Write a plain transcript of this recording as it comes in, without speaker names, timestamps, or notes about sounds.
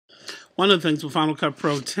one of the things with Final Cut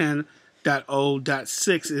Pro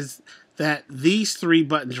 10.0.6 is that these three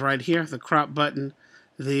buttons right here, the crop button,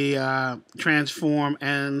 the transform,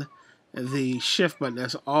 and the shift button,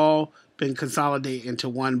 that's all been consolidated into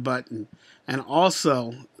one button. And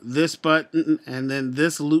also, this button and then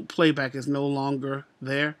this loop playback is no longer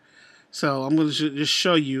there. So I'm going to just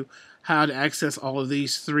show you how to access all of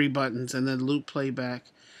these three buttons, and then loop playback.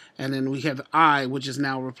 And then we have the I, which is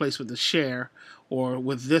now replaced with the share, or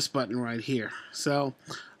with this button right here. So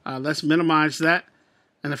let's minimize that.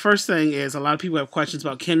 And the first thing is, a lot of people have questions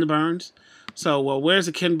about Ken Burns. So, well, where's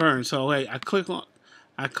the Ken Burns? So, hey, I click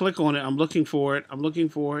on it. I'm looking for it.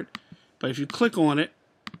 But if you click on it,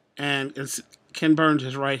 and Ken Burns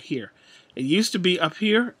is right here. It used to be up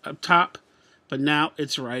here, up top, but now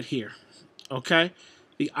it's right here. Okay?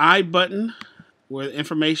 The I button, where the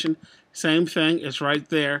information, same thing, it's right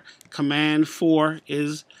there. Command 4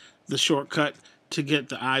 is the shortcut to get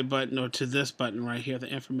the I button, or to this button right here, the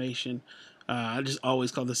information. I just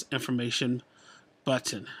always call this information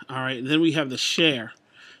button. All right, then we have the share,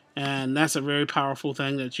 and that's a very powerful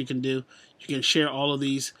thing that you can do. You can share all of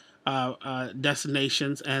these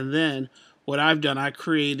destinations, and then what I've done, I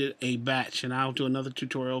created a batch, and I'll do another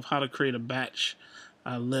tutorial of how to create a batch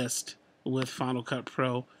list with Final Cut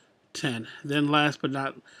Pro 10. Then last but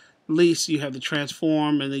not least, you have the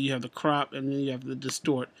transform, and then you have the crop, and then you have the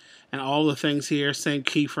distort, and all the things here, same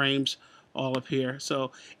keyframes, all up here.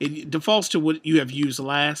 So it defaults to what you have used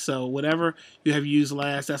last. So whatever you have used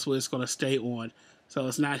last, that's what it's going to stay on. So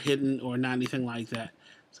it's not hidden or not anything like that.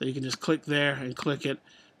 So you can just click there and click it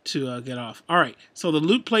to get off. All right. So the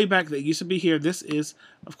loop playback that used to be here, this is,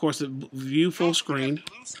 of course, the view full screen.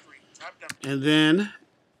 And then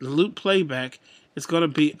the loop playback is going to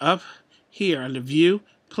be up here on the view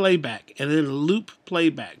playback, and then loop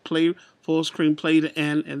playback, play full screen, play to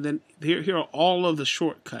end, and then here are all of the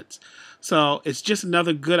shortcuts. So it's just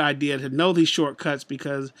another good idea to know these shortcuts,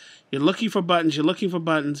 because you're looking for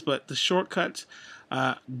buttons, but the shortcuts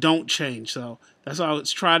don't change. So that's why I would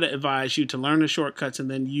try to advise you to learn the shortcuts, and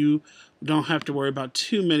then you don't have to worry about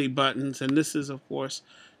too many buttons. And this is, of course,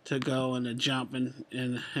 to go and to jump and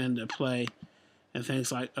to play and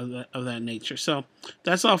things like of that nature. So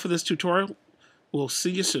that's all for this tutorial. We'll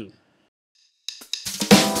see you soon.